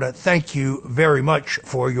John, I want to thank you very much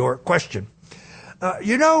for your question.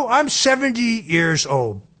 I'm 70 years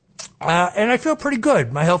old, and I feel pretty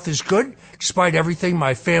good. My health is good, despite everything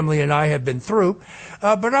my family and I have been through.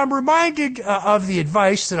 But I'm reminded of the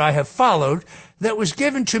advice that I have followed that was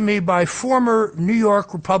given to me by former New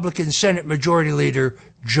York Republican Senate Majority Leader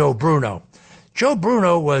Joe Bruno. Joe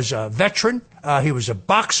Bruno was a veteran. He was a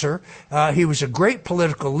boxer. He was a great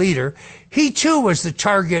political leader. He, too, was the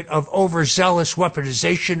target of overzealous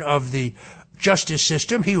weaponization of the justice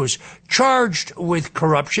system. He was charged with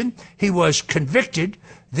corruption. He was convicted.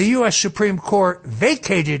 The U.S. Supreme Court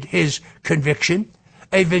vacated his conviction.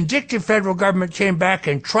 A vindictive federal government came back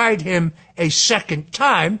and tried him a second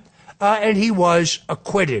time, and he was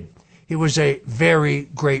acquitted. He was a very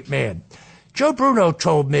great man. Joe Bruno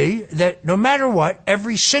told me that no matter what,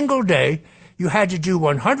 every single day, you had to do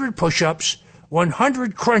 100 push-ups,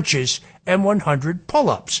 100 crunches, and 100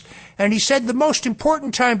 pull-ups. And he said the most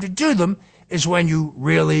important time to do them is when you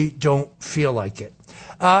really don't feel like it.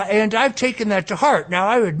 And I've taken that to heart. Now,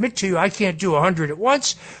 I admit to you, I can't do 100 at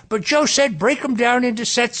once, but Joe said break them down into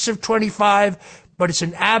sets of 25, but it's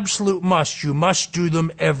an absolute must. You must do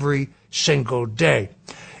them every single day.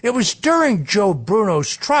 It was during Joe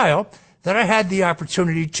Bruno's trial that I had the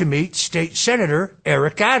opportunity to meet State Senator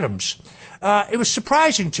Eric Adams. It was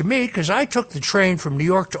surprising to me because I took the train from New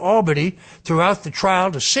York to Albany throughout the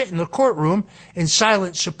trial to sit in the courtroom in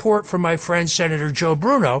silent support for my friend Senator Joe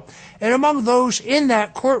Bruno. And among those in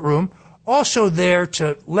that courtroom, also there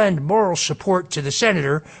to lend moral support to the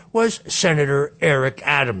senator, was Senator Eric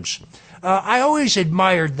Adams. I always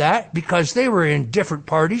admired that because they were in different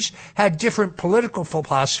parties, had different political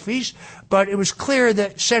philosophies, but it was clear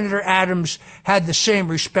that Senator Adams had the same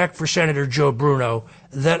respect for Senator Joe Bruno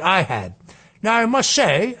that I had. Now, I must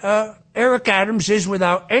say, Eric Adams is,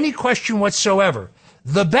 without any question whatsoever,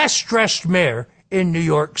 the best-dressed mayor in New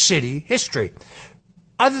York City history,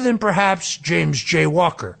 other than perhaps James J.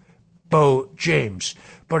 Walker, Bo James.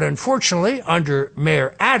 But unfortunately, under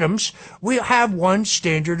Mayor Adams, we have one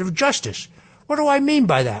standard of justice. What do I mean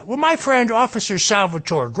by that? Well, my friend Officer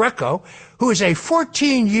Salvatore Greco, who is a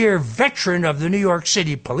 14-year veteran of the New York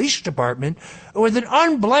City Police Department with an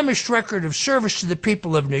unblemished record of service to the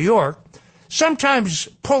people of New York, sometimes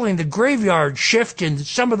pulling the graveyard shift in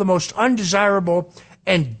some of the most undesirable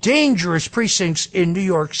and dangerous precincts in New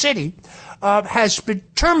York City, has been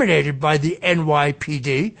terminated by the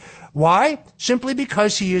NYPD. Why? Simply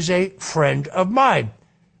because he is a friend of mine,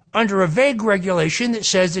 under a vague regulation that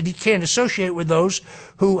says that he can't associate with those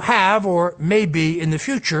who have or may be in the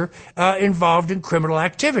future involved in criminal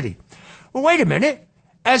activity. Well, wait a minute.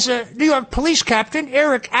 As a New York police captain,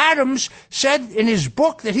 Eric Adams said in his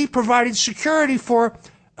book that he provided security for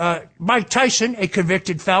Mike Tyson, a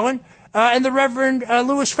convicted felon, and the Reverend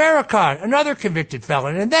Louis Farrakhan, another convicted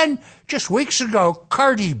felon. And then, just weeks ago,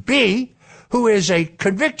 Cardi B, who is a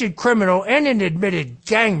convicted criminal and an admitted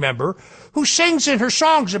gang member, who sings in her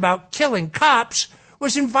songs about killing cops,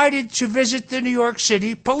 was invited to visit the New York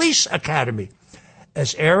City Police Academy.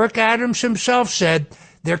 As Eric Adams himself said,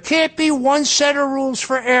 there can't be one set of rules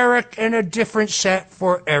for Eric and a different set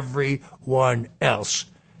for everyone else.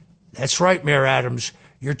 That's right, Mayor Adams.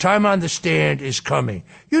 Your time on the stand is coming.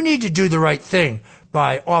 You need to do the right thing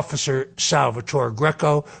by Officer Salvatore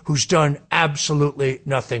Greco, who's done absolutely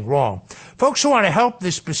nothing wrong. Folks who want to help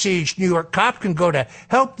this besieged New York cop can go to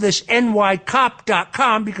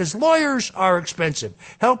helpthisnYcop.com because lawyers are expensive.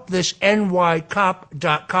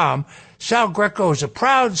 HelpthisnYcop.com. Sal Greco is a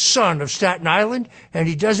proud son of Staten Island, and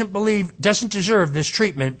he doesn't deserve this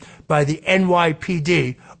treatment by the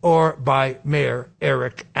NYPD or by Mayor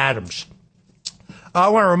Eric Adams. I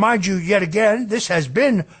want to remind you yet again, this has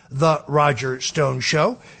been the Roger Stone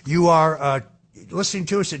Show. You are listening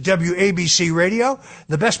to us at WABC Radio,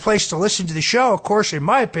 the best place to listen to the show, of course, in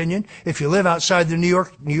my opinion, if you live outside the New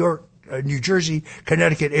Jersey,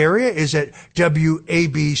 Connecticut area, is at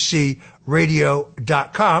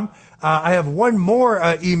WABCRadio.com. I have one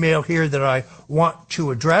more email here that I want to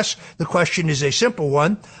address. The question is a simple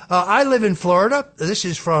one. I live in Florida. This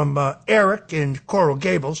is from Eric in Coral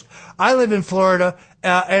Gables. I live in Florida,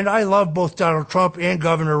 and I love both Donald Trump and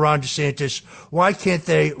Governor Ron DeSantis. Why can't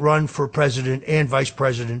they run for president and vice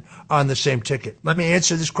president on the same ticket? Let me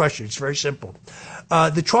answer this question. It's very simple.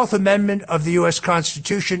 The 12th Amendment of the U.S.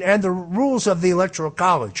 Constitution and the rules of the Electoral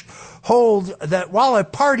College hold that while a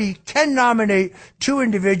party can nominate two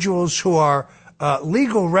individuals who are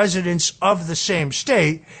legal residents of the same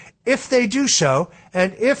state, if they do so,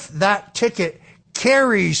 and if that ticket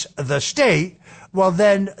carries the state, well,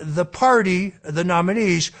 then the party, the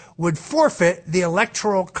nominees, would forfeit the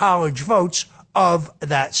Electoral College votes of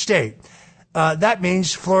that state. That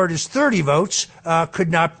means Florida's 30 votes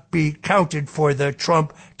could not be counted for the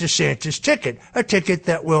Trump-DeSantis ticket, a ticket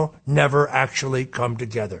that will never actually come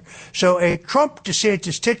together. So a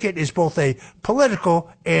Trump-DeSantis ticket is both a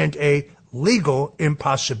political and a legal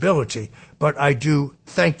impossibility. But I do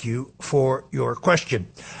thank you for your question.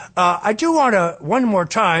 I do want to, one more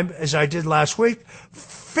time, as I did last week,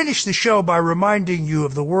 finish the show by reminding you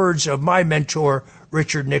of the words of my mentor,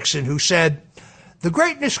 Richard Nixon, who said, "The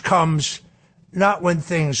greatness comes not when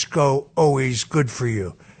things go always good for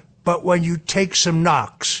you, but when you take some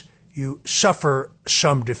knocks, you suffer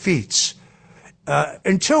some defeats.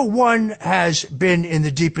 Until one has been in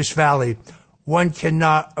the deepest valley, one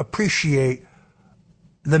cannot appreciate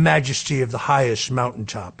the majesty of the highest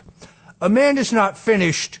mountaintop. A man is not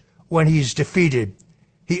finished when he's defeated.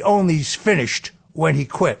 He only's finished when he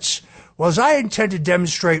quits." Well, as I intend to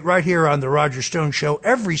demonstrate right here on the Roger Stone Show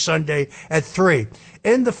every Sunday at 3,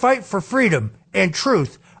 in the fight for freedom and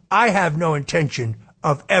truth, I have no intention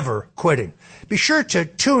of ever quitting. Be sure to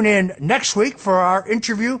tune in next week for our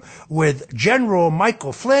interview with General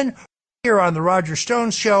Michael Flynn here on the Roger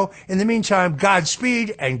Stone Show. In the meantime,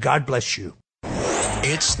 Godspeed and God bless you.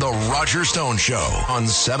 It's the Roger Stone Show on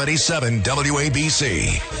 77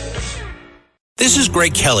 WABC. This is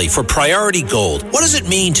Greg Kelly for Priority Gold. What does it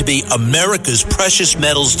mean to be America's precious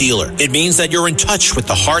metals dealer? It means that you're in touch with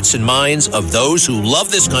the hearts and minds of those who love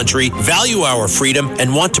this country, value our freedom,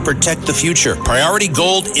 and want to protect the future. Priority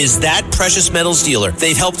Gold is that precious metals dealer.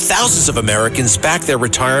 They've helped thousands of Americans back their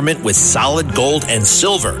retirement with solid gold and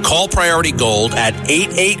silver. Call Priority Gold at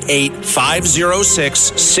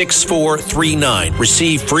 888-506-6439.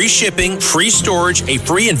 Receive free shipping, free storage, a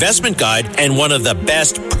free investment guide, and one of the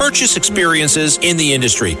best purchase experiences in the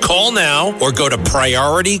industry. Call now or go to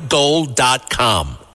PriorityGold.com.